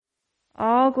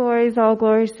All glories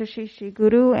to Shri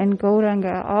Guru and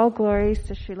Gauranga. All glories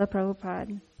to Srila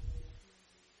Prabhupada.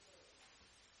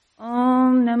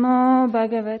 Om Namo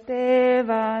Bhagavate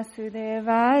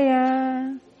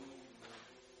Vasudevaya.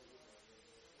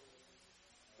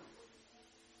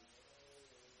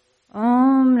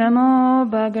 Om Namo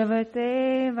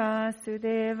Bhagavate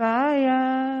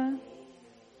Vasudevaya.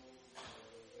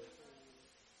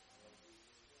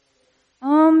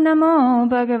 Om Namo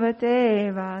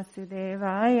Bhagavate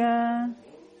Vasudevaya.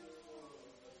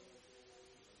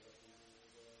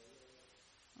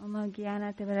 Om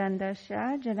Jnanatimirandasya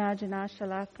Janajana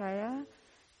Shalakaya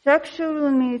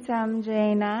Chakshurunmitam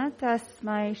Jaina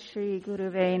Tasmai Shri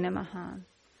Guruve Namaha.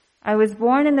 I was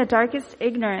born in the darkest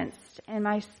ignorance, and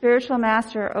my spiritual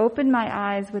master opened my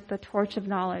eyes with the torch of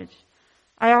knowledge.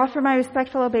 I offer my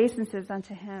respectful obeisances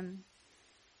unto him.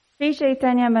 Sri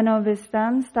Chaitanya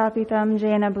Manovistam Stapitam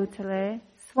Jaina Bhutale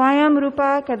Swayam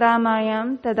Rupa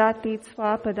Kadamayam Tadatit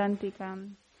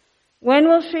Swapadantikam. When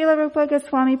will Srila Rupa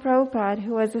Goswami Prabhupada,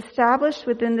 who has established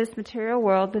within this material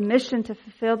world the mission to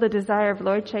fulfill the desire of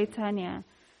Lord Chaitanya,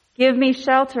 give me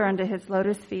shelter under his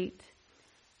lotus feet?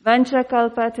 Vancha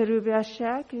kalpa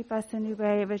tarubhyasya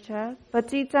kripasanubhayavacha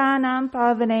patitanam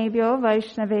pavanebhyo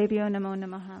vaishnavebhyo namo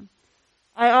namaha.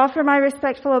 I offer my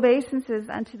respectful obeisances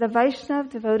unto the Vaishnav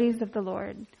devotees of the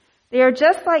Lord. They are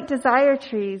just like desire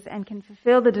trees and can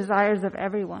fulfill the desires of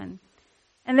everyone.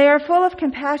 And they are full of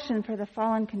compassion for the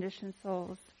fallen conditioned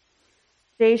souls.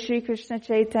 Jai Shri Krishna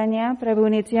Chaitanya Prabhu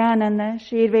Nityananda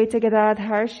Shri Advaita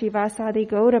Gadadhar Shivasadi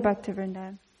Gaura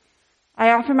Bhaktivinoda.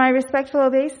 I offer my respectful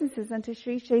obeisances unto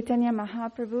Shri Chaitanya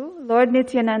Mahaprabhu, Lord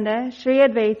Nityananda, Shri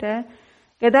Advaita,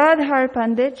 Gadadhar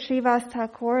Pandit, Srivas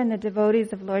Thakur, and the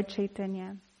devotees of Lord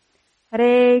Chaitanya.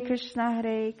 Hare Krishna,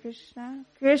 Krishna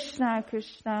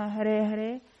Krishna, Hare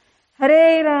Hare,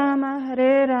 Hare Rama,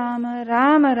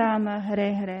 Rama Rama,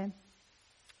 Hare Hare.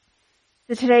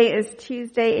 So today is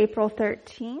Tuesday, April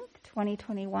 13th,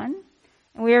 2021,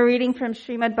 and we are reading from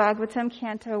Srimad Bhagavatam,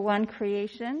 Canto 1,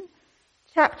 Creation,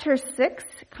 Chapter 6,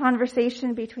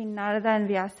 Conversation between Narada and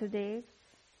Vyasadeva,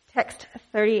 Text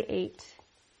 38.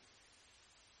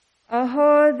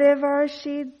 Aho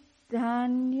devarshi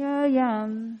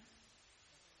dhanyayam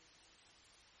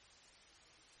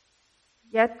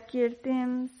yat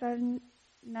kirtim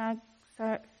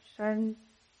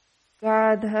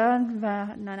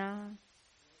sargadhanvanana.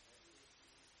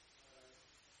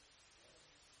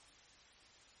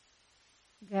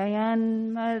 Gayan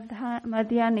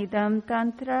madhyanidam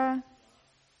tantra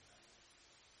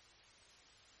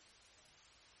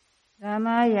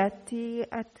ramayati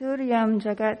aturyam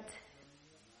jagat.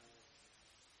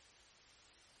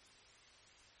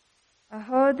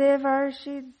 Aho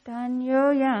devarshi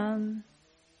dhanyoyam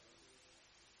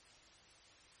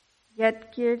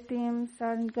yat kirtim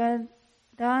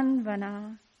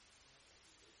sargadhanvana.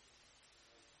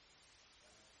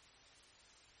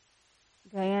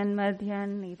 Gayan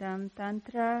madhyan idam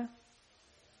tantra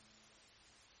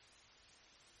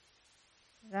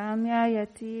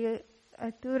ramyayati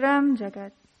aturam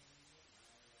jagat.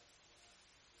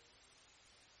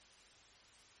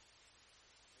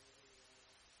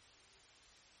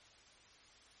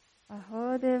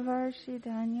 Aho devarshi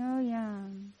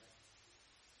dhanyoyam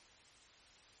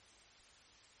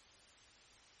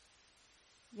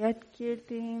yat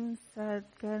kirtim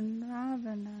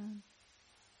sadganravana.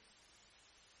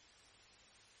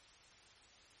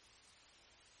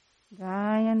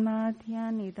 Gayan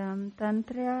madhyan idam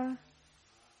tantra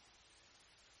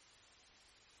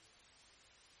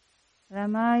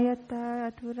ramayata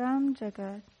aturam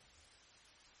jagat.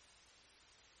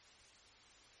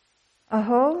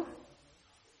 Aho,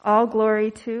 all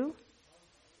glory to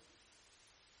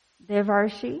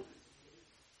Devarshi,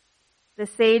 the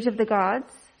sage of the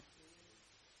gods.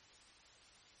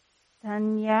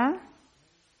 Dhanya,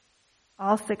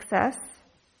 all success.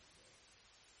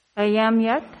 Ayam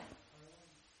yat,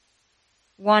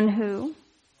 one who.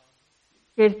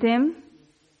 Kirtim,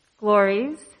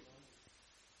 glories.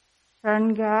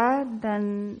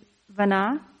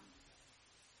 Srangadhanvana,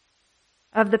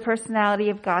 of the personality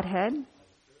of Godhead.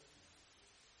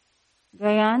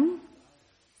 Gayan,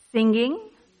 singing.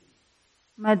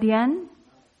 Madhyan,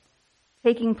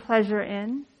 taking pleasure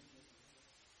in.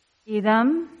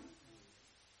 Idam,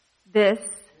 this.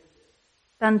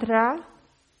 Tantra,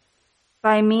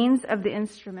 by means of the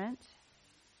instrument.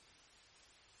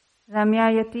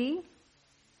 Ramyayati,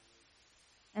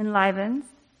 enlivens.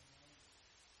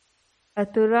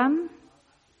 Aturam,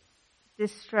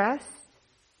 distressed.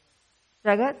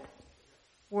 Jagat,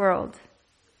 world.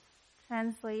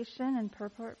 Translation and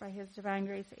purport by His Divine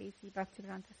Grace A.C.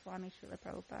 Bhaktivedanta Swami Srila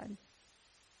Prabhupada.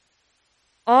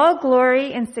 All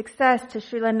glory and success to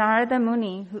Srila Narada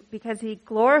Muni, because he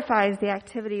glorifies the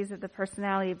activities of the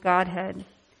personality of Godhead.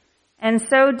 And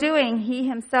so doing, he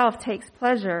himself takes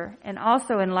pleasure and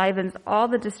also enlivens all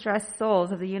the distressed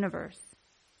souls of the universe.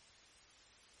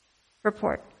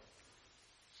 Purport.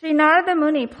 Sri Narada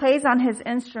Muni plays on his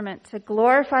instrument to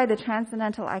glorify the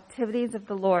transcendental activities of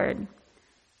the Lord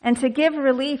and to give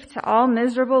relief to all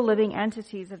miserable living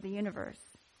entities of the universe.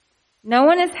 No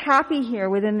one is happy here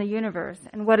within the universe,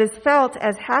 and what is felt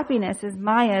as happiness is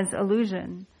Maya's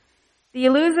illusion. The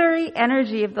illusory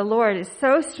energy of the Lord is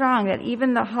so strong that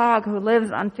even the hog who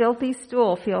lives on filthy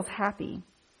stool feels happy.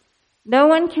 No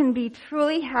one can be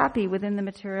truly happy within the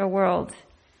material world.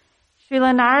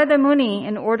 Srila Narada Muni,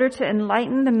 in order to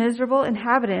enlighten the miserable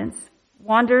inhabitants,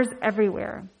 wanders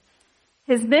everywhere.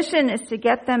 His mission is to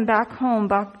get them back home,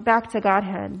 back to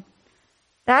Godhead.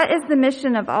 That is the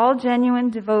mission of all genuine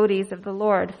devotees of the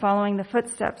Lord, following the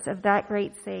footsteps of that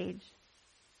great sage.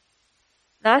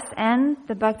 Thus end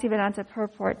the Bhaktivedanta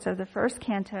purports of the first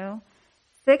canto,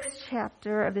 6th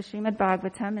chapter of the Srimad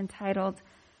Bhagavatam, entitled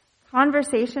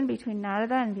Conversation between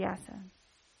Narada and Vyasa.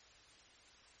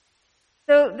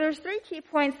 So there's 3 key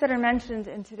points that are mentioned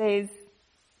in today's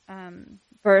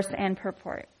verse and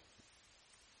purport.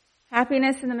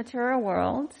 Happiness in the material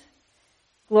world,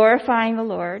 glorifying the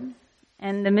Lord,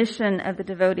 and the mission of the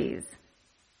devotees.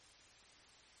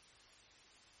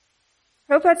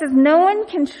 Prabhupada says, no one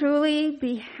can truly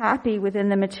be happy within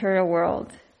the material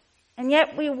world. And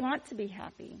yet we want to be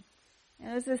happy.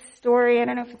 There's this story, I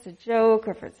don't know if it's a joke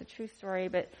or if it's a true story,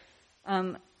 but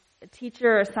a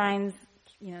teacher assigns,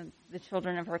 the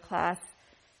children of her class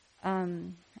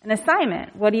an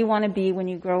assignment. What do you want to be when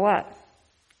you grow up?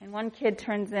 And one kid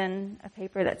turns in a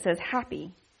paper that says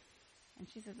happy. And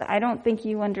she says, I don't think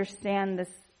you understand this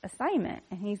assignment.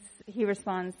 And he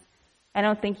responds, I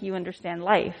don't think you understand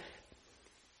life.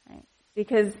 Right?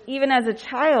 Because even as a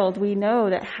child, we know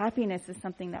that happiness is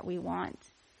something that we want.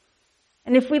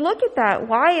 And if we look at that,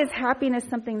 why is happiness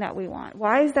something that we want?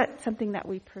 Why is that something that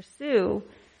we pursue?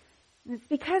 And it's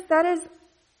because that is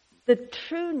the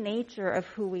true nature of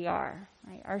who we are.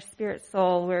 Right? Our spirit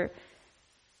soul, we're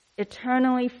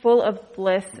eternally full of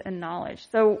bliss and knowledge.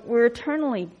 So we're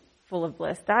eternally full of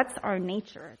bliss. That's our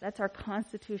nature. That's our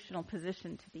constitutional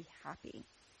position to be happy.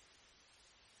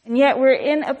 And yet we're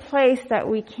in a place that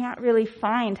we can't really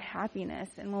find happiness.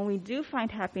 And when we do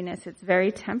find happiness, it's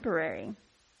very temporary.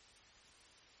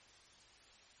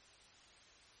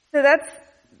 So that's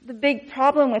the big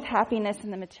problem with happiness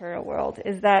in the material world,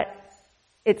 is that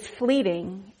it's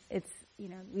fleeting.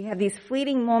 We have these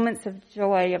fleeting moments of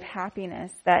joy, of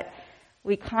happiness that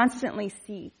we constantly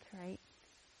seek, right?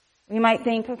 We might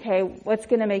think, okay, what's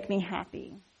going to make me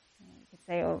happy? You could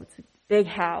say, it's a big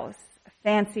house, a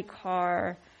fancy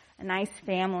car, a nice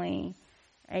family,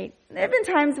 right? There have been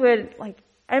times when,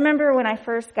 I remember when I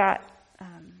first got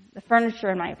the furniture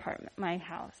in my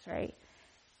house, right?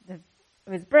 It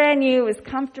was brand new, it was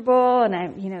comfortable, and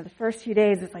the first few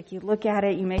days, it's like you look at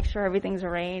it, you make sure everything's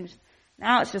arranged.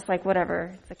 Now it's just like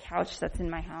whatever, it's a couch that's in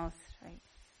my house, right?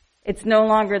 It's no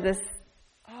longer this,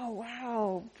 oh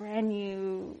wow, brand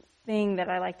new thing that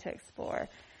I like to explore.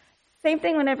 Same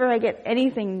thing whenever I get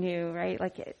anything new, right?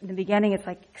 Like in the beginning it's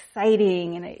like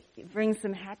exciting and it brings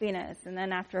some happiness, and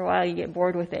then after a while you get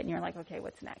bored with it and you're like, okay,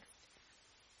 what's next?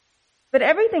 But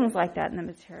everything's like that in the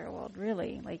material world,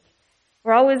 really.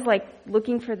 We're always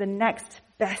looking for the next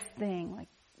best thing,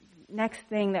 next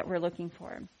thing that we're looking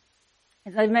for.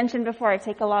 As I've mentioned before, I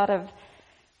take a lot of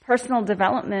personal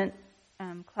development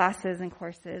classes and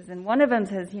courses, and one of them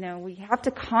says, we have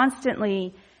to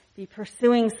constantly be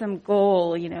pursuing some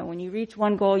goal. When you reach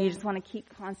one goal, you just want to keep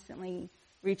constantly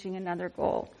reaching another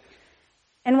goal.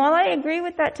 And while I agree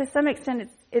with that to some extent,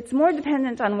 it's more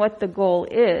dependent on what the goal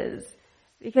is.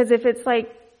 Because if it's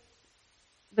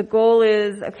the goal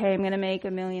is, okay, I'm going to make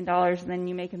 $1 million, and then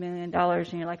you make $1 million,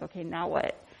 and you're like, okay, now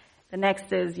what? The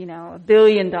next is, $1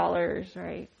 billion,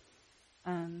 right?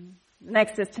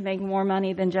 Next is to make more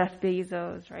money than Jeff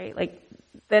Bezos, right?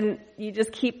 Then you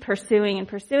just keep pursuing, and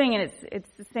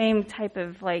it's the same type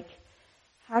of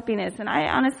happiness. And I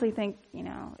honestly think,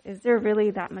 is there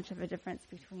really that much of a difference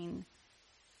between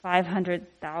 500,000,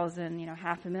 500,000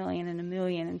 and 1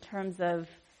 million in terms of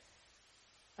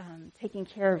taking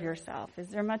care of yourself? Is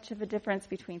there much of a difference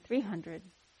between 300,000,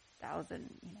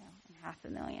 and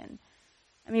 500,000?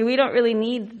 I mean, we don't really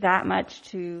need that much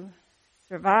to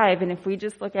survive. And if we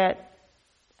just look at,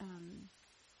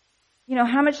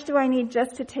 how much do I need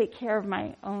just to take care of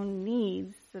my own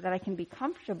needs so that I can be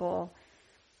comfortable,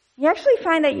 you actually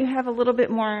find that you have a little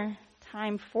bit more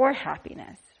time for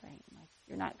happiness, right?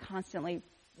 You're not constantly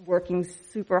working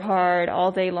super hard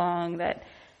all day long that,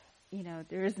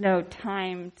 there is no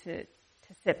time to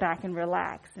sit back and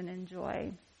relax and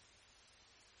enjoy.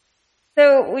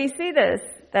 So we see this,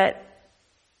 that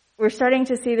we're starting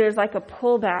to see there's like a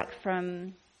pullback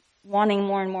from wanting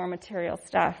more and more material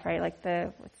stuff, right? Like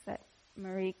what's that,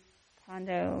 Marie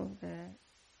Kondo, the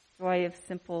joy of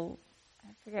simple, I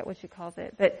forget what she calls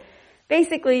it, but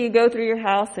basically you go through your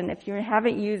house, and if you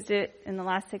haven't used it in the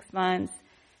last 6 months,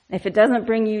 and if it doesn't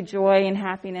bring you joy and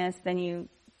happiness, then you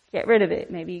get rid of it.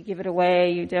 Maybe you give it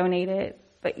away, you donate it,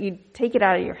 but you take it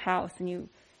out of your house, and you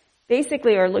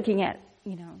basically are looking at,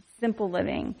 simple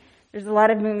living. There's a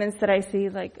lot of movements that I see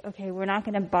like, okay, we're not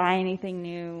going to buy anything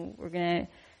new. We're going to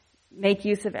make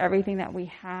use of everything that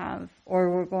we have, or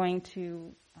we're going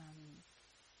to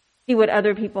see what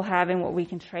other people have and what we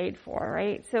can trade for,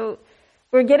 right? So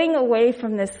we're getting away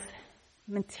from this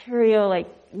material,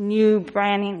 like new,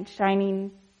 branding,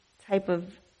 shining type of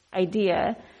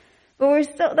idea, but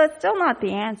that's still not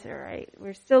the answer, right?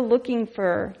 We're still looking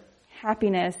for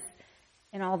happiness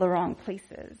in all the wrong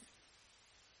places.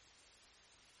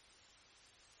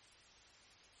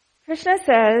 Krishna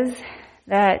says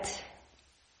that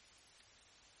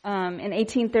in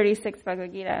 1836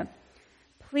 Bhagavad Gita,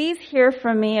 please hear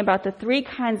from me about the 3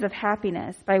 kinds of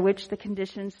happiness by which the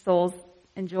conditioned soul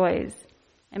enjoys,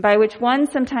 and by which one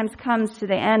sometimes comes to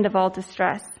the end of all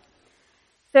distress.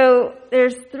 So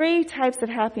there's 3 types of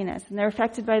happiness, and they're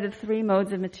affected by the 3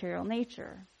 modes of material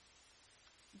nature: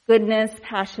 goodness,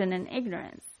 passion, and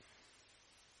ignorance.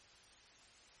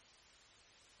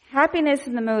 Happiness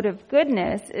in the mode of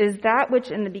goodness is that which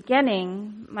in the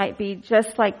beginning might be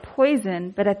just like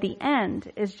poison, but at the end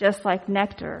is just like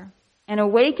nectar, and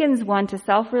awakens one to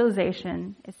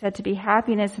self-realization, is said to be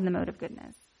happiness in the mode of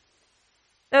goodness.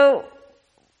 So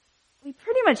we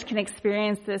pretty much can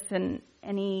experience this in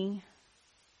any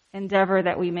endeavor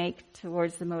that we make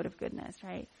towards the mode of goodness,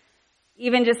 right?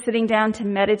 Even just sitting down to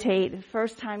meditate, the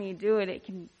first time you do it,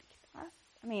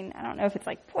 I don't know if it's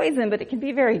like poison, but it can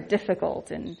be very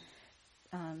difficult and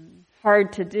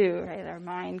hard to do, right? Our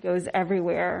mind goes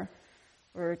everywhere.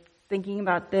 We're thinking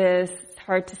about this. It's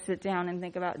hard to sit down and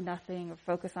think about nothing or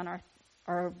focus on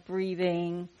our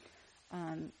breathing.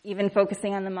 Even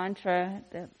focusing on the mantra,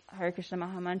 the Hare Krishna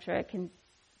Maha Mantra, can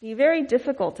be very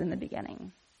difficult in the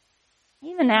beginning.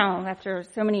 Even now, after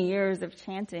so many years of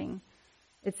chanting,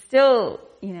 it's still,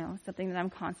 something that I'm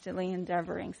constantly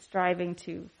endeavoring, striving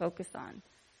to focus on.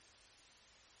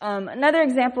 Another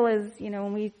example is,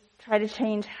 when we try to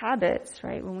change habits,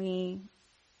 right?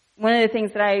 One of the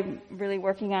things that I'm really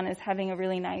working on is having a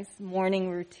really nice morning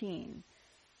routine.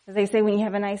 As they say, when you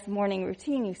have a nice morning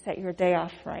routine, you set your day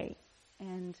off right.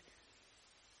 And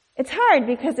it's hard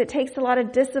because it takes a lot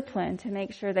of discipline to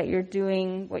make sure that you're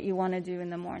doing what you want to do in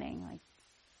the morning. Like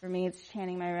for me, it's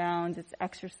chanting my rounds, it's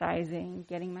exercising,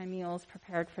 getting my meals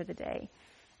prepared for the day.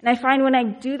 And I find when I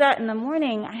do that in the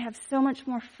morning, I have so much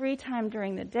more free time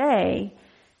during the day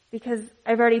because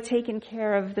I've already taken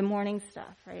care of the morning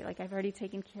stuff, right? Like I've already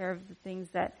taken care of the things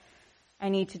that I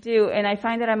need to do. And I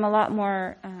find that I'm a lot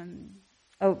more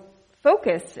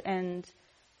focused and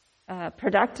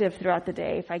productive throughout the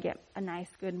day if I get a nice,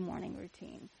 good morning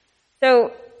routine.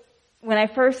 So when I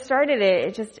first started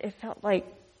it felt like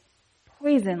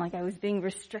poison, like I was being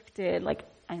restricted, like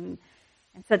I'm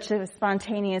such a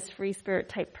spontaneous, free spirit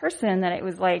type person that it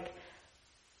was like,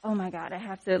 oh my God, I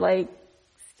have to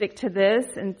stick to this.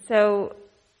 And so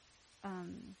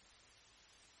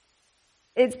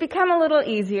it's become a little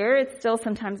easier. It's still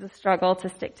sometimes a struggle to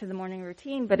stick to the morning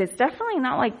routine, but it's definitely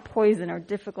not like poison or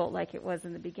difficult like it was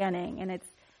in the beginning. And it's,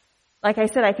 like I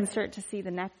said, I can start to see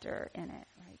the nectar in it,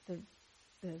 right?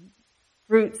 The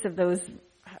fruits of those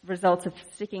results of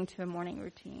sticking to a morning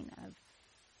routine, of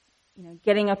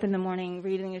getting up in the morning,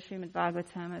 reading the Srimad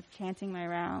Bhagavatam, of chanting my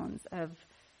rounds, of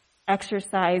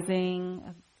exercising,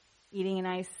 of eating a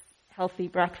nice, healthy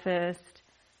breakfast,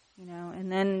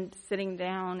 and then sitting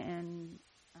down and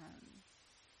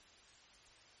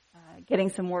getting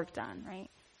some work done, right?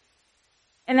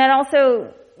 And that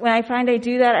also, when I find I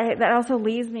do that, that also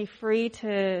leaves me free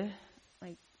to,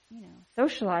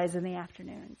 socialize in the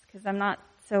afternoons, because I'm not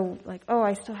so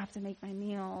I still have to make my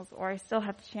meals, or I still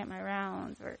have to chant my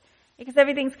rounds, because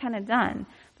everything's kind of done.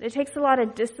 But it takes a lot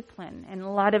of discipline and a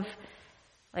lot of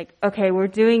okay, we're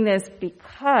doing this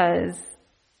because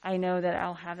I know that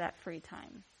I'll have that free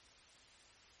time.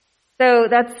 So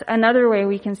that's another way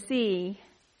we can see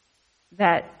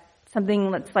that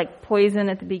something that's like poison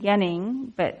at the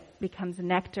beginning but becomes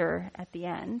nectar at the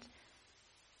end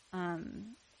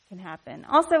can happen.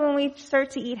 Also, when we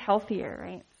start to eat healthier,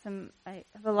 right? I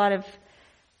have a lot of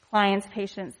clients,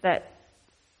 patients that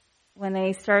when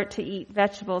they start to eat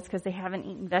vegetables because they haven't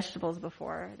eaten vegetables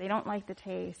before. They don't like the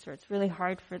taste, or it's really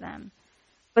hard for them.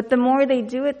 But the more they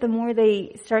do it, the more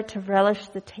they start to relish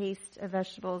the taste of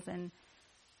vegetables, and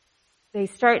they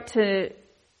start to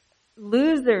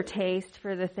lose their taste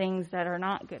for the things that are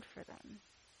not good for them.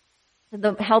 So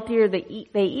the healthier they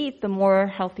eat, the more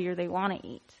healthier they want to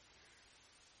eat.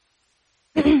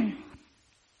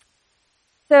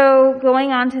 So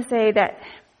going on to say that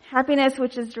happiness,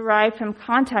 which is derived from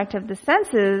contact of the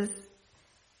senses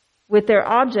with their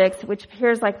objects, which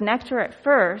appears like nectar at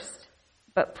first,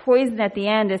 but poison at the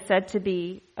end, is said to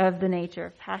be of the nature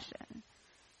of passion.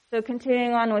 So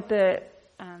continuing on with the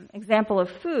example of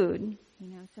food,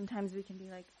 sometimes we can be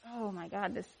like, oh my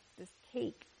God, this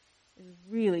cake is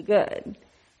really good.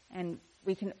 And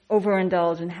we can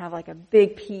overindulge and have like a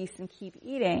big piece and keep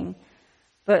eating.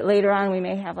 But later on we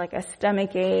may have like a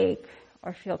stomach ache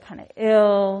or feel kind of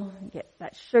ill, get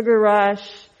that sugar rush,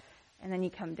 and then you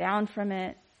come down from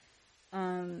it.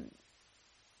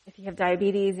 If you have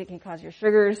diabetes, it can cause your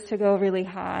sugars to go really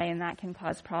high, and that can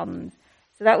cause problems.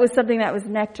 So that was something that was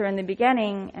nectar in the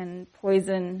beginning and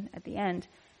poison at the end.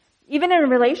 Even in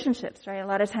relationships, right? A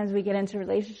lot of times we get into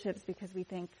relationships because we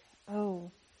think,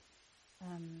 I'm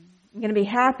going to be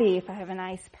happy if I have a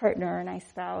nice partner or a nice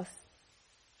spouse.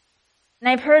 And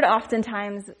I've heard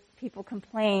oftentimes people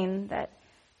complain that,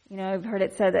 I've heard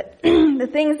it said that the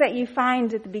things that you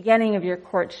find at the beginning of your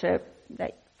courtship that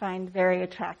you find very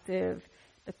attractive,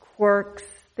 the quirks,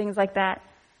 things like that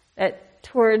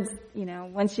towards,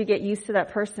 once you get used to that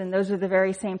person, those are the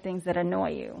very same things that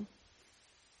annoy you.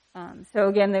 So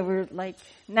again, they were like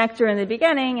nectar in the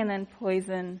beginning and then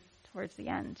poison towards the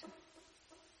end.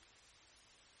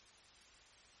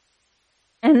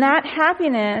 And that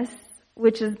happiness,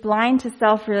 which is blind to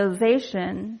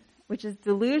self-realization, which is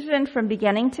delusion from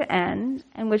beginning to end,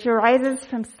 and which arises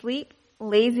from sleep,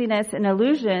 laziness, and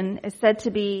illusion, is said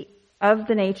to be of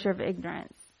the nature of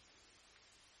ignorance.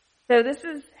 So this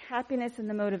is happiness in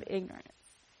the mode of ignorance.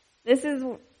 This is,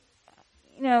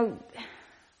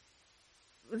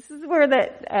 this is where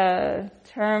that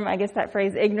term, I guess that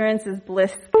phrase, ignorance is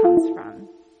bliss, comes from.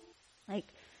 Like,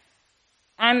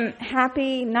 I'm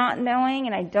happy not knowing,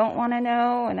 and I don't want to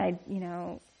know, and I've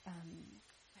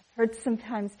heard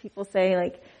sometimes people say,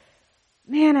 like,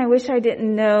 man, I wish I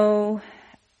didn't know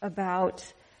about,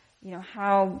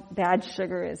 how bad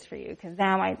sugar is for you, because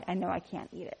now I know I can't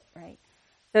eat it, right?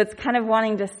 So it's kind of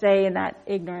wanting to stay in that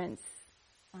ignorance,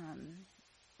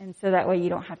 and so that way you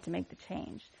don't have to make the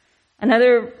change.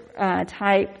 Another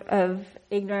type of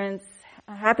ignorance,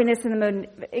 happiness in the mode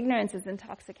of ignorance, is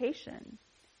intoxication.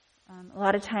 A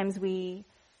lot of times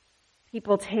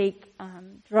people take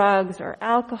drugs or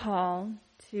alcohol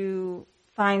to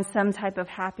find some type of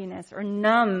happiness or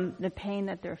numb the pain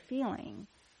that they're feeling.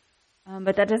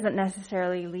 But that doesn't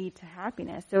necessarily lead to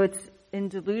happiness. So it's in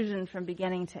delusion from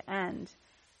beginning to end.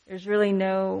 There's really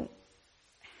no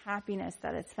happiness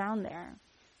that is found there.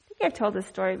 I think I've told this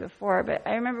story before, but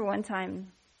I remember one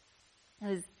time I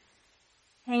was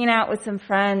hanging out with some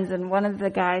friends, and one of the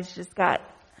guys just got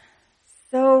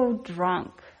so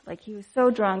drunk. Like, he was so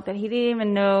drunk that he didn't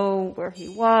even know where he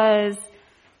was.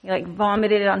 He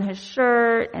vomited on his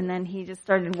shirt, and then he just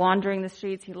started wandering the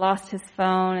streets. He lost his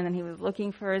phone, and then he was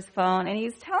looking for his phone. And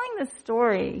he's telling this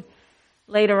story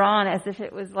later on as if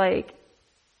it was like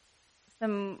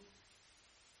some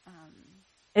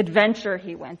adventure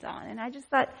he went on. And I just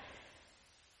thought,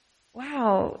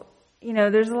 wow,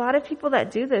 there's a lot of people that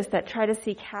do this, that try to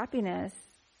seek happiness,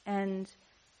 and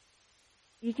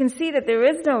you can see that there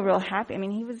is no real happy. I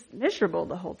mean, he was miserable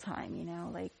the whole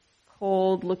time,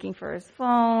 cold, looking for his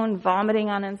phone, vomiting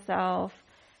on himself.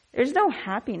 There's no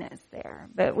happiness there.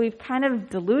 But we've kind of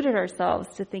deluded ourselves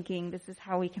to thinking this is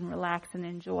how we can relax and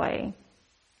enjoy.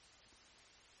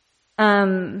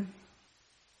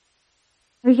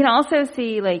 We can also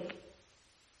see, there's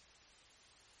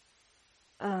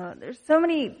so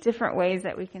many different ways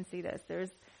that we can see this. There's,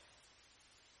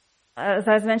 as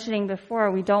I was mentioning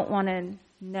before, we don't want to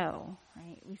know,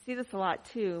 right? We see this a lot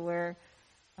too, where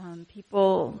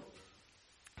people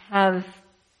have,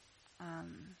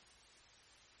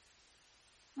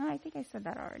 I think I said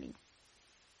that already.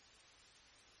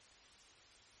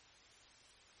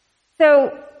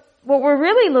 So what we're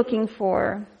really looking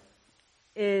for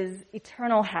is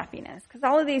eternal happiness, because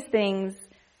all of these things,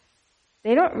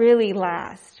 they don't really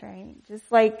last, right?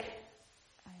 Just like,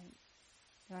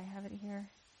 do I have it here?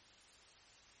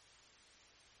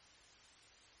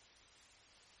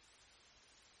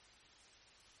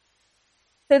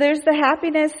 So there's the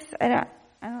happiness. I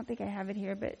don't think I have it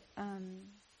here, but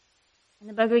in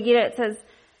the Bhagavad Gita it says,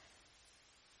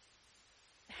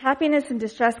 happiness and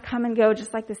distress come and go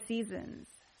just like the seasons,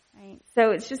 right?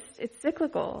 So it's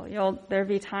cyclical. There'll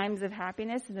be times of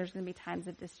happiness and there's going to be times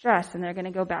of distress, and they're going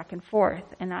to go back and forth.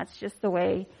 And that's just the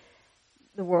way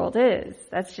the world is.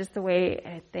 That's just the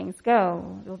way things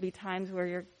go. There'll be times where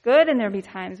you're good and there'll be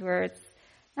times where it's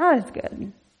not as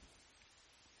good.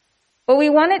 But we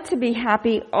want it to be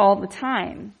happy all the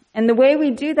time. And the way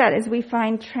we do that is we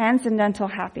find transcendental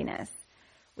happiness.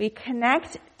 We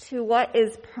connect to what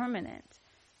is permanent.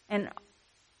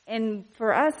 And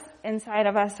for us, inside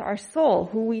of us, our soul,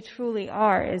 who we truly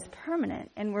are, is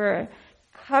permanent. And we're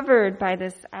covered by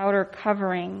this outer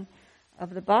covering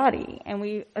of the body. And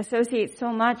we associate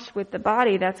so much with the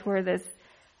body, that's where this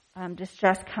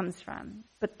distress comes from.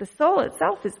 But the soul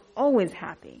itself is always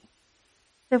happy.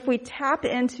 So if we tap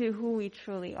into who we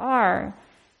truly are,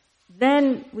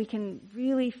 then we can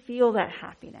really feel that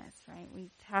happiness, right? We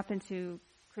tap into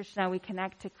Krishna, we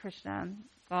connect to Krishna,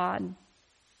 God.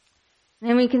 And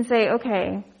then we can say,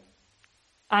 okay,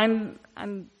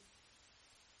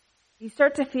 you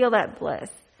start to feel that bliss.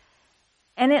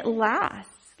 And it lasts.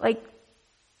 Like,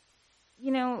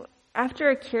 after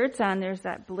a kirtan, there's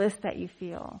that bliss that you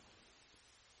feel.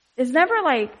 It's never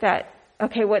like that,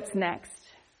 okay, what's next,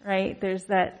 right? There's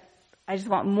that, I just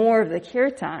want more of the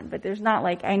kirtan, but there's not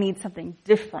like, I need something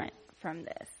different from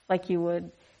this, like you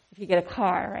would if you get a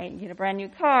car, right? You get a brand new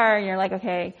car, and you're like,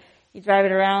 okay, you drive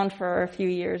it around for a few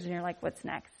years, and you're like, what's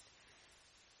next?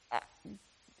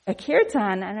 A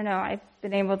kirtan, I don't know, I've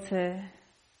been able to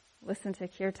listen to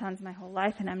kirtans my whole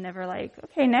life, and I'm never like,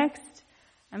 okay, next.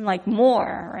 I'm like,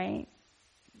 more, right?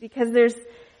 Because there's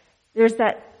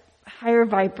that higher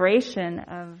vibration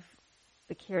of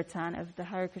the kirtan, of the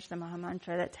Hare Krishna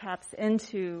Mahamantra, that taps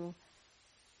into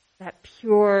that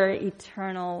pure,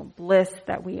 eternal bliss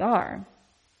that we are.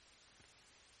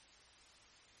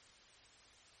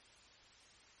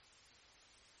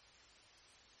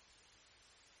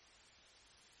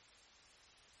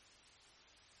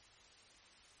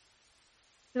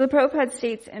 Srila Prabhupada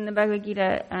states in the Bhagavad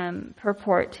Gita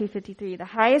purport 253, the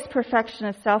highest perfection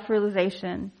of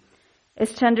self-realization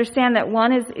is to understand that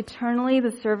one is eternally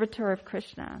the servitor of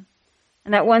Krishna,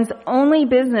 and that one's only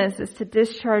business is to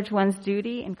discharge one's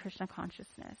duty in Krishna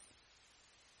consciousness.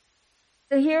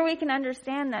 So here we can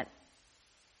understand that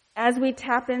as we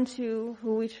tap into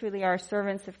who we truly are,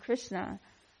 servants of Krishna,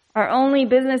 our only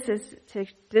business is to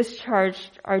discharge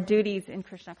our duties in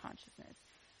Krishna consciousness.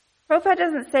 Prabhupada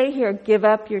doesn't say here, give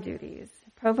up your duties.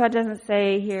 Prabhupada doesn't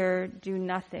say here, do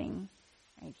nothing.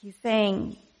 Right? He's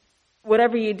saying,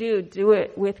 whatever you do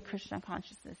it with Krishna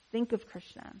consciousness. Think of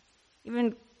Krishna.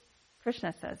 Even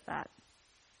Krishna says that.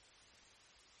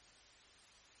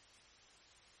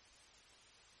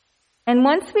 And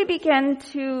once we begin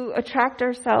to attract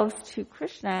ourselves to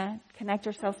Krishna, connect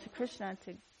ourselves to Krishna,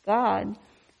 to God,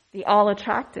 the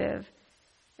all-attractive,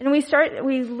 then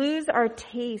we lose our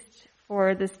taste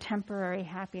for this temporary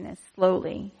happiness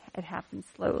slowly. It happens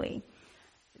slowly.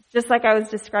 Just like I was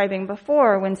describing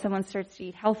before, when someone starts to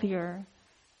eat healthier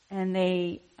and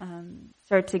they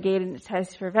start to gain the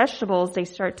taste for vegetables, they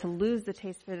start to lose the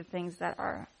taste for the things that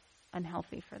are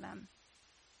unhealthy for them.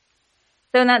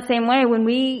 So in that same way, when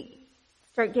we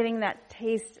start getting that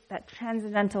taste, that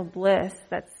transcendental bliss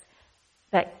that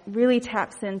really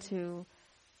taps into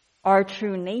our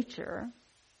true nature,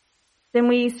 then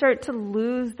we start to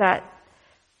lose that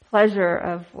pleasure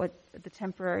of what the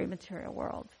temporary material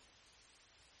world.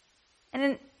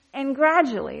 And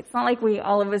gradually, it's not like we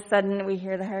all of a sudden we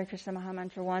hear the Hare Krishna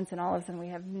Mahamantra once and all of a sudden we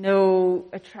have no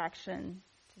attraction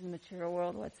to the material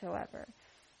world whatsoever.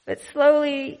 But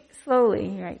slowly,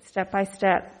 right, step by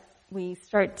step, we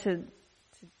start to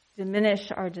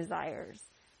diminish our desires.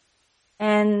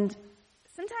 And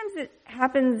sometimes it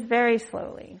happens very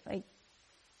slowly. Like,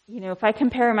 if I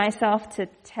compare myself to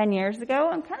 10 years ago,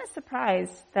 I'm kind of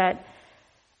surprised that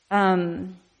I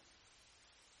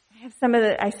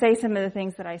say some of the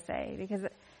things that I say, because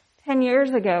 10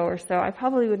 years ago or so, I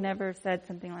probably would never have said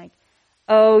something like,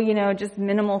 just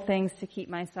minimal things to keep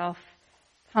myself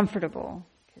comfortable.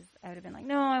 Because I would have been like,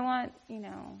 no, I want,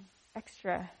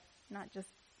 extra, not just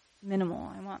minimal.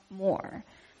 I want more.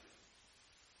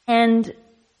 And,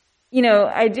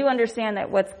 I do understand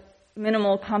that what's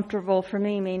minimal comfortable for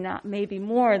me may be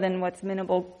more than what's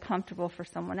minimal comfortable for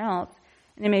someone else.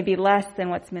 And it may be less than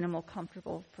what's minimal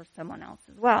comfortable for someone else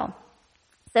as well.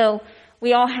 So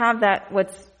we all have that,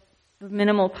 what's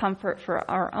minimal comfort for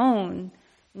our own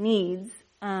needs.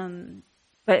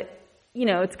 But,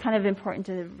 it's kind of important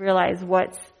to realize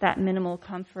what's that minimal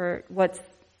comfort, what's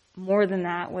more than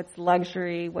that, what's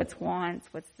luxury, what's wants,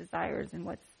 what's desires, and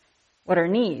what are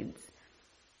needs.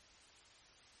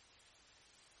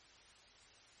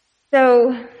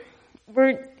 So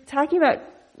we're talking about,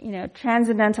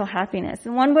 transcendental happiness.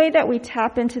 And one way that we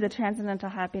tap into the transcendental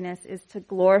happiness is to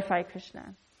glorify Krishna.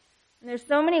 And there's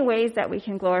so many ways that we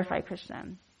can glorify Krishna.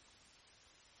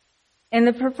 In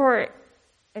the purport,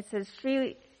 it says,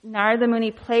 Sri Narada Muni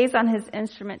plays on his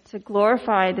instrument to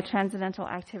glorify the transcendental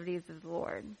activities of the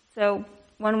Lord. So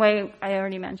one way I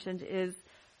already mentioned is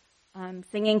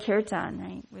singing kirtan,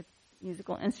 right? With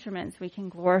musical instruments, we can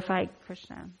glorify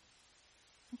Krishna.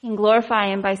 We can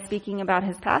glorify him by speaking about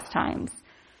his pastimes.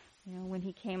 When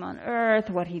he came on earth,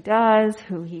 what he does,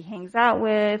 who he hangs out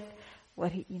with,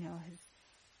 what he, his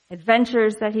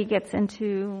adventures that he gets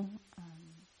into,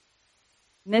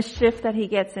 mischief that he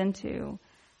gets into.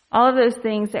 All of those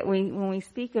things that when we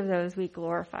speak of those, we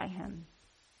glorify him.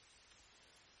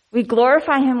 We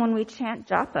glorify him when we chant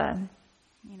japa.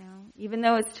 Even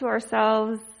though it's to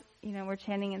ourselves, we're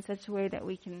chanting in such a way that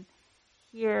we can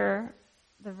hear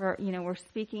we're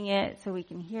speaking it so we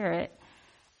can hear it.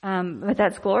 But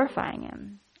that's glorifying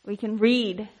him. We can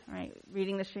read, right?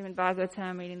 Reading the Srimad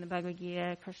Bhagavatam, reading the Bhagavad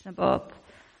Gita, Krishna book,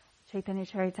 Chaitanya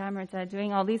Charitamrita,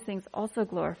 doing all these things also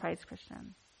glorifies Krishna.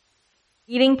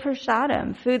 Eating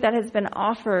prasadam, food that has been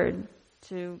offered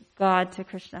to God, to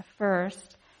Krishna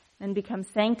first, then becomes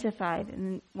sanctified.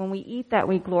 And when we eat that,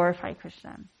 we glorify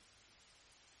Krishna.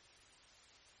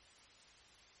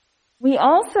 We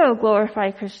also glorify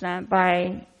Krishna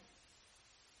by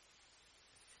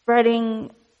spreading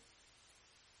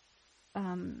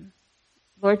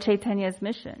Lord Chaitanya's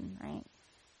mission, right?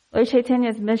 Lord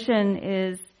Chaitanya's mission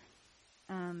is,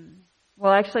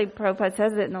 actually Prabhupada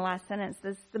says it in the last sentence,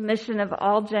 this is the mission of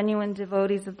all genuine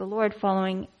devotees of the Lord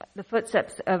following the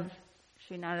footsteps of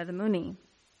Sri Narada Muni.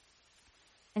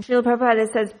 And Srila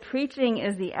Prabhupada says preaching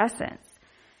is the essence.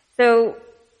 So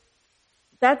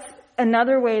that's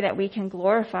another way that we can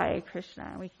glorify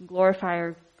Krishna. We can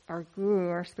glorify our guru,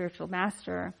 our spiritual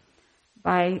master,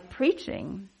 by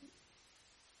preaching.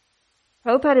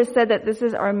 Prabhupada has said that this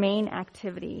is our main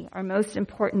activity, our most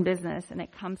important business, and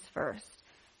it comes first.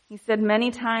 He said many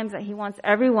times that he wants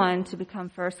everyone to become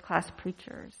first-class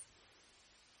preachers.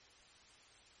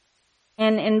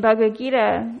 And in Bhagavad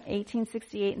Gita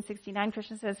 18:68 and 69,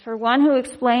 Krishna says, "For one who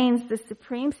explains the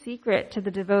supreme secret to the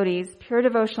devotees, pure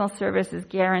devotional service is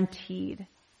guaranteed.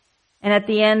 And at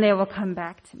the end, they will come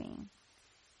back to me.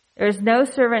 There is no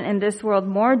servant in this world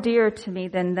more dear to me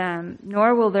than them,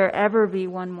 nor will there ever be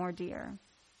one more dear."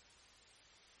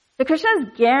 So Krishna is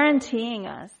guaranteeing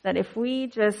us that if we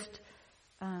just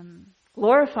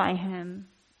glorify him,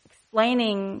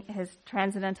 explaining his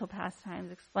transcendental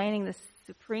pastimes, explaining the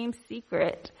supreme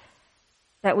secret,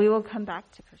 that we will come back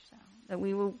to Krishna, that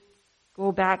we will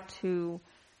go back to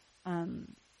the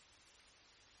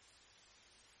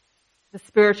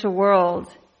spiritual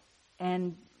world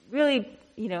and really,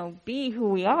 be who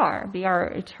we are, be our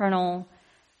eternal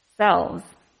selves.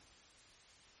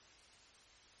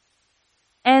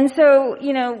 And so,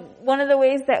 one of the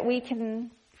ways that we can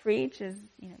preach is,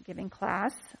 giving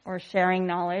class or sharing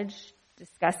knowledge,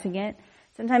 discussing it.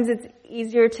 Sometimes it's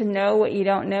easier to know what you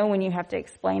don't know when you have to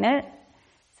explain it.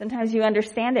 Sometimes you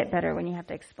understand it better when you have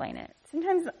to explain it.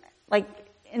 Sometimes, like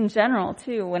in general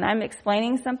too, when I'm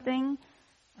explaining something,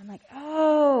 I'm like,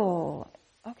 oh,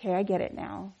 okay, I get it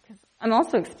now. Because I'm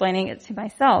also explaining it to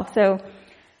myself. So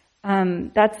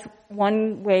that's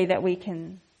one way that we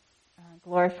can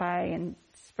glorify and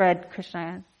spread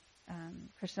Krishna's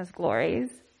glories.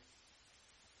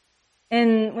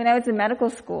 And when I was in medical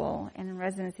school and in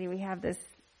residency, we have this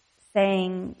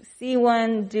saying, see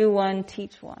one, do one,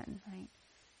 teach one, right?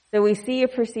 So we see a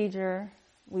procedure,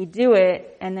 we do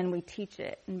it, and then we teach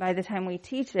it. And by the time we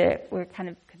teach it, we're kind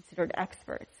of considered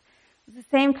experts. It's the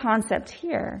same concept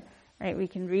here, right? We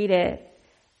can read it,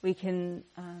 we can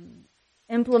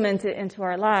implement it into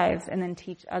our lives, and then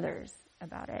teach others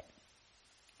about it.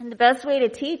 And the best way to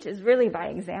teach is really by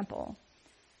example.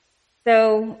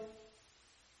 So,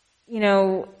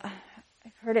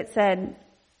 I've heard it said,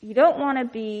 you don't want to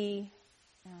be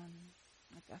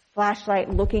like a flashlight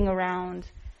looking around,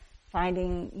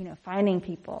 finding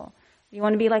people. You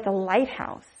want to be like a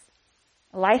lighthouse.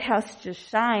 A lighthouse just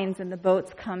shines and the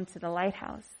boats come to the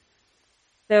lighthouse.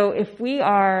 So if we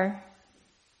are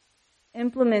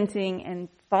implementing and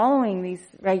following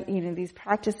these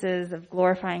practices of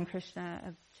glorifying Krishna,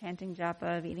 of chanting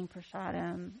japa, of eating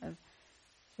prasadam, of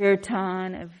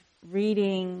kirtan, of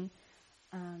reading,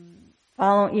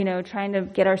 trying to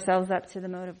get ourselves up to the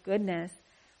mode of goodness,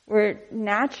 we're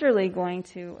naturally going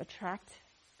to attract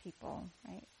people,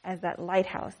 right? As that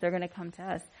lighthouse, they're going to come to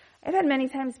us. I've had many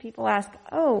times people ask,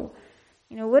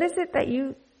 what is it that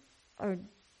you are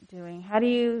doing? How do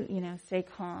you, stay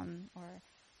calm? Or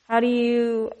How do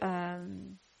you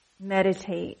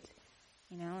meditate?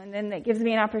 And then that gives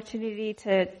me an opportunity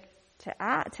to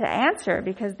answer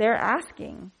because they're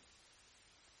asking.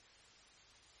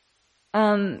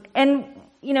 One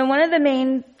of the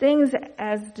main things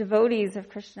as devotees of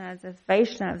Krishna, as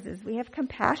Vaishnavas, is we have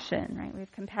compassion, right? We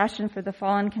have compassion for the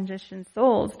fallen, conditioned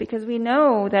souls because we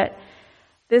know that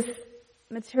this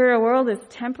material world is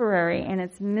temporary and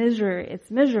it's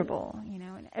miserable,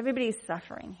 and everybody's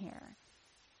suffering here.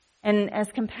 And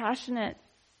as compassionate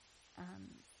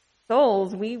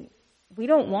souls, we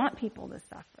don't want people to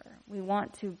suffer. We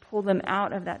want to pull them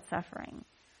out of that suffering.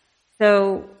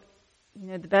 So,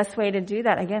 the best way to do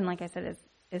that, again, like I said,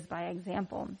 is by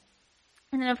example.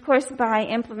 And then, of course, by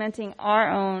implementing our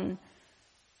own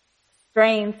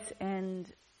strength and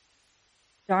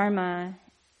dharma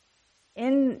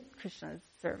in Krishna's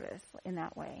service in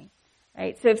that way,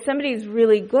 right? So if somebody's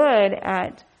really good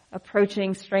at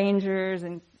approaching strangers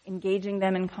and engaging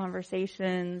them in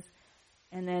conversations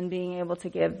and then being able to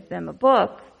give them a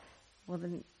book, well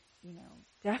then,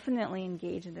 definitely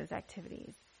engage in those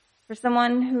activities. For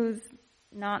someone who's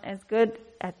not as good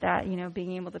at that,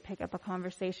 being able to pick up a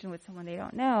conversation with someone they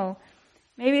don't know,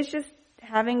 maybe it's just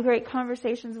having great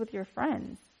conversations with your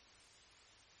friends.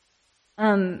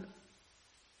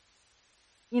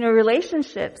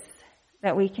 Relationships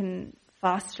that we can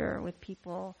foster with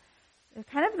people are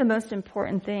kind of the most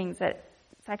important things. That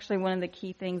it's actually one of the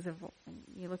key things of when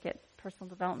you look at personal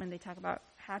development, they talk about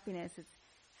happiness. It's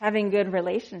having good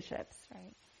relationships,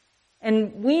 right?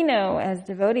 And we know as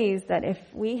devotees that if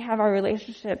we have our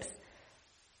relationships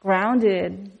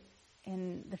grounded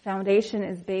and the foundation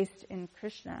is based in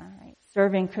Krishna, right?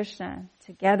 Serving Krishna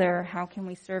together, how can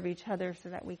we serve each other so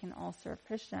that we can all serve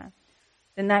Krishna?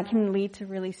 Then that can lead to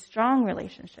really strong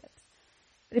relationships.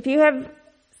 But if you have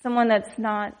someone that's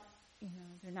not,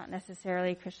 they're not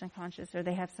necessarily Krishna conscious, or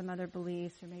they have some other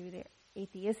beliefs, or maybe they're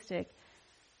atheistic,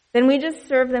 then we just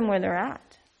serve them where they're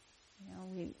at.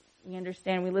 We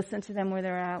understand, we listen to them where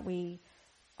they're at, we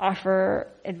offer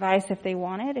advice if they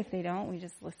want it, if they don't, we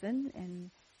just listen and,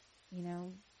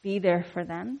 be there for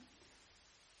them.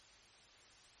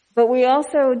 But we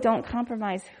also don't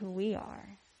compromise who we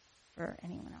are for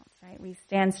anyone else, right? We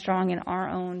stand strong in our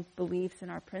own beliefs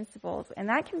and our principles, and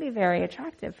that can be very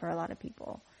attractive for a lot of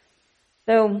people.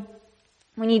 So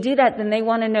when you do that, then they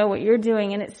want to know what you're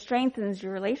doing, and it strengthens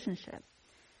your relationship.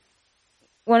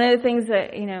 One of the things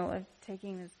that, of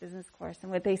taking this business course,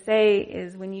 and what they say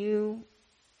is when you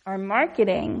are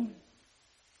marketing,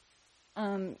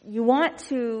 you want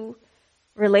to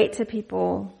relate to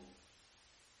people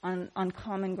on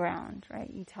common ground, right?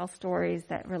 You tell stories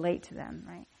that relate to them,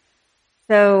 right?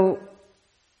 So,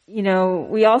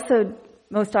 we also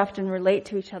most often relate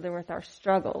to each other with our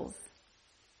struggles.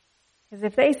 Because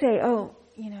if they say, you're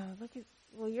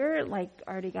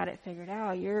already got it figured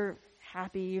out, you're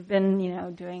happy, you've been,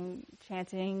 doing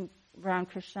chanting around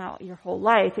Krishna your whole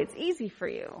life, it's easy for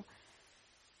you.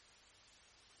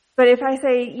 But if I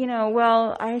say,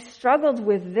 I struggled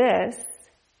with this,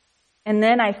 and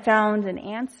then I found an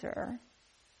answer,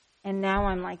 and now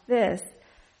I'm like this,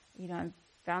 I've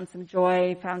found some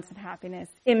joy, found some happiness,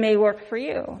 it may work for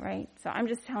you, right? So I'm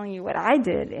just telling you what I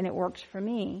did, and it worked for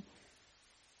me.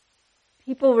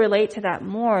 People relate to that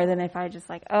more than if I just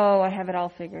I have it all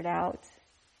figured out,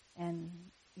 and,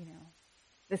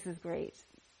 this is great,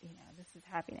 this is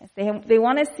happiness. They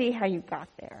want to see how you got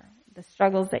there, the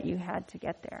struggles that you had to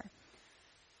get there.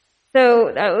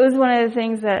 So that was one of the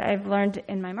things that I've learned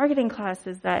in my marketing class,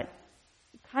 is that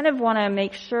you kind of want to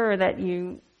make sure that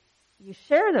you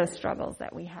share those struggles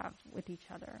that we have with each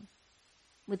other,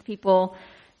 with people,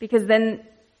 because then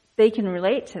they can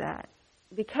relate to that.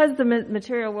 Because the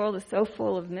material world is so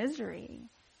full of misery,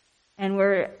 and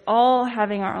we're all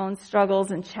having our own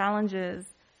struggles and challenges,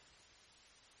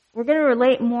 we're going to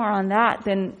relate more on that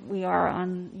than we are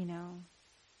on,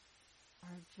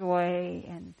 our joy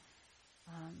and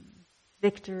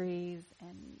victories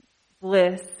and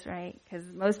bliss, right? Because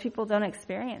most people don't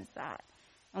experience that.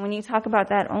 And when you talk about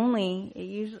that only,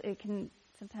 it can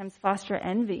sometimes foster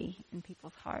envy in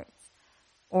people's hearts.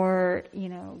 Or,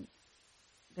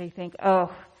 they think,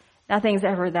 nothing's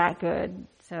ever that good,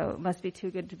 so it must be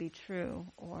too good to be true.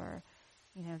 Or,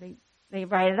 they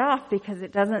write it off because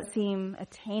it doesn't seem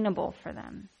attainable for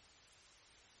them.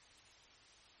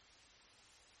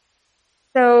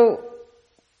 So,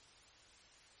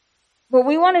 what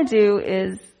we want to do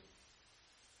is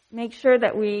make sure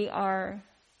that we are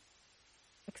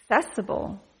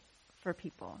accessible for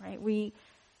people, right? We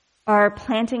are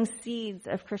planting seeds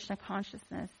of Krishna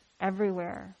consciousness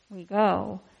everywhere we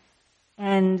go,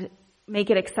 and make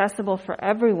it accessible for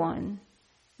everyone,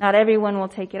 Not everyone will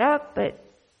take it up, but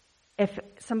if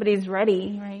somebody's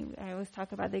ready, right? I always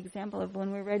talk about the example of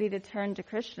when we're ready to turn to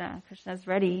Krishna. Krishna's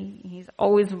ready. He's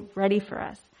always ready for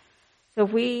us. So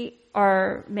if we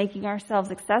are making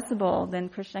ourselves accessible, then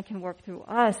Krishna can work through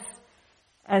us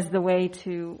as the way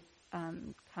to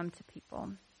come to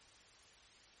people.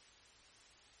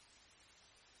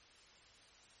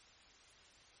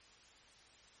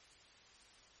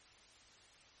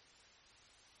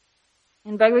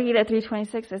 In Bhagavad Gita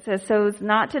 3.26 it says, so as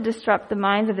not to disrupt the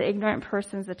minds of the ignorant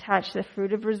persons attached to the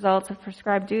fruitive results of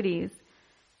prescribed duties,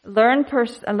 a learned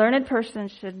person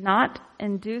should not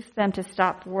induce them to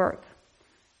stop work.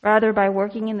 Rather, by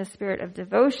working in the spirit of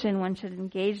devotion, one should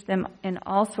engage them in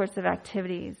all sorts of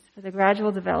activities for the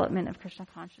gradual development of Krishna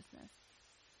consciousness.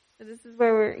 So this is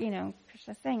where we're,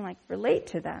 Krishna's saying, like, relate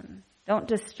to them. Don't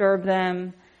disturb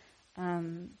them.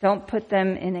 Don't put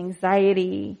them in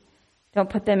anxiety. Don't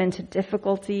put them into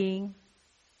difficulty.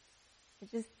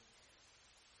 Just,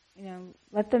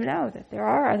 let them know that there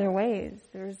are other ways.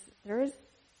 There is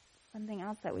something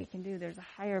else that we can do. There's a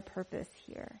higher purpose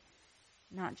here,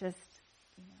 not just,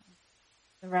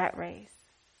 the rat race.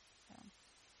 So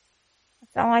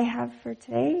that's all I have for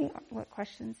today. What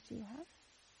questions do you have?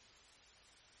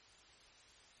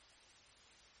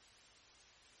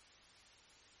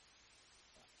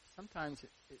 Sometimes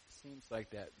it seems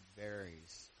like that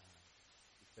varies.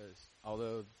 Because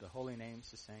although the holy name's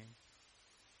the same,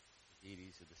 the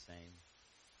deities are the same,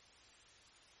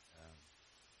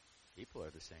 people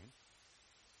are the same,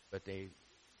 but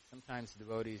sometimes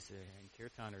devotees in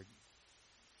kirtan are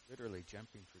literally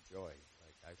jumping for joy.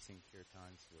 Like I've seen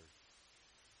kirtans where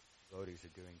devotees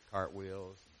are doing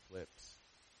cartwheels and flips,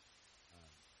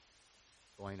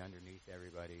 going underneath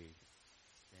everybody,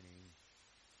 spinning,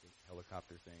 the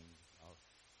helicopter thing, all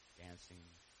dancing,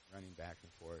 running back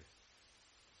and forth.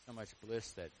 So much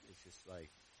bliss that it's just like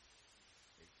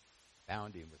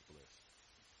bounding with bliss.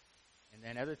 And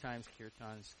then other times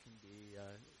kirtans can be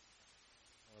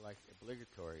more like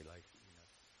obligatory, like,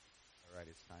 all right,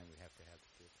 it's time we have to have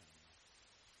the kirtan now.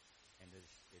 And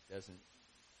it doesn't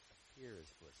appear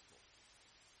as blissful.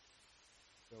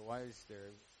 So why is there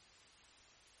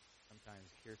sometimes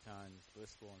kirtan is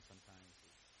blissful and sometimes it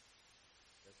doesn't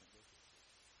look as blissful?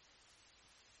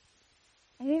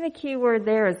 I think the key word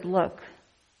there is look.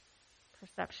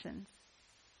 Perception.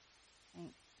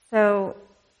 Right? So,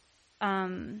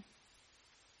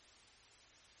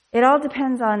 it all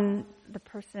depends on the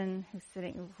person who's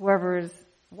sitting, whoever's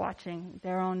watching,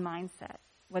 their own mindset,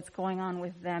 what's going on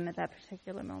with them at that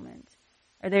particular moment.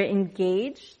 Are they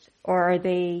engaged or are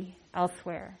they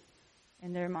elsewhere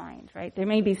in their mind, right? They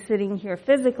may be sitting here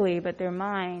physically, but their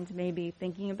mind may be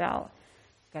thinking about,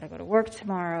 I've got to go to work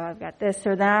tomorrow, I've got this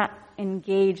or that,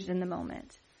 engaged in the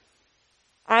moment.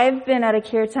 I've been at a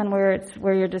kirtan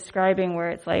where you're describing where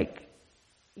it's like,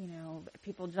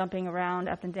 people jumping around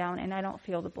up and down, and I don't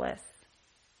feel the bliss.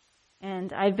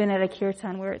 And I've been at a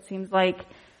kirtan where it seems like,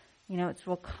 it's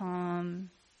real calm,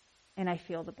 and I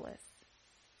feel the bliss.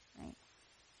 Right?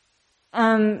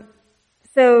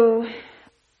 So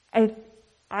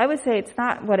I would say it's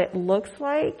not what it looks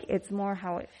like; it's more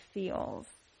how it feels,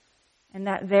 and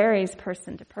that varies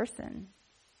person to person.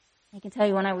 I can tell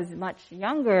you when I was much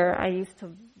younger, I used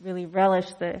to really relish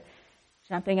the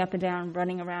jumping up and down,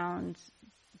 running around,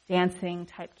 dancing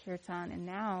type kirtan. And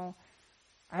now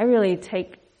I really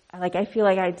I feel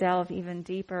like I delve even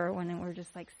deeper when we're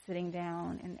just like sitting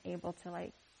down and able to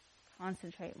like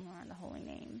concentrate more on the holy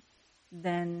name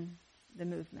than the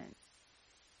movement.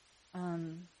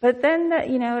 But then that,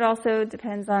 it also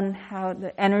depends on how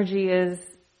the energy is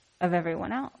of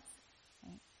everyone else.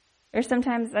 Or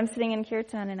sometimes I'm sitting in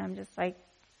kirtan and I'm just like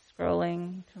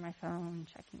scrolling through my phone,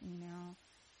 checking email.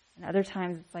 And other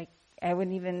times it's like I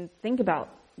wouldn't even think about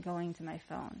going to my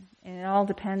phone. And it all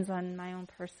depends on my own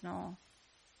personal,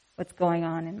 what's going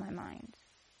on in my mind.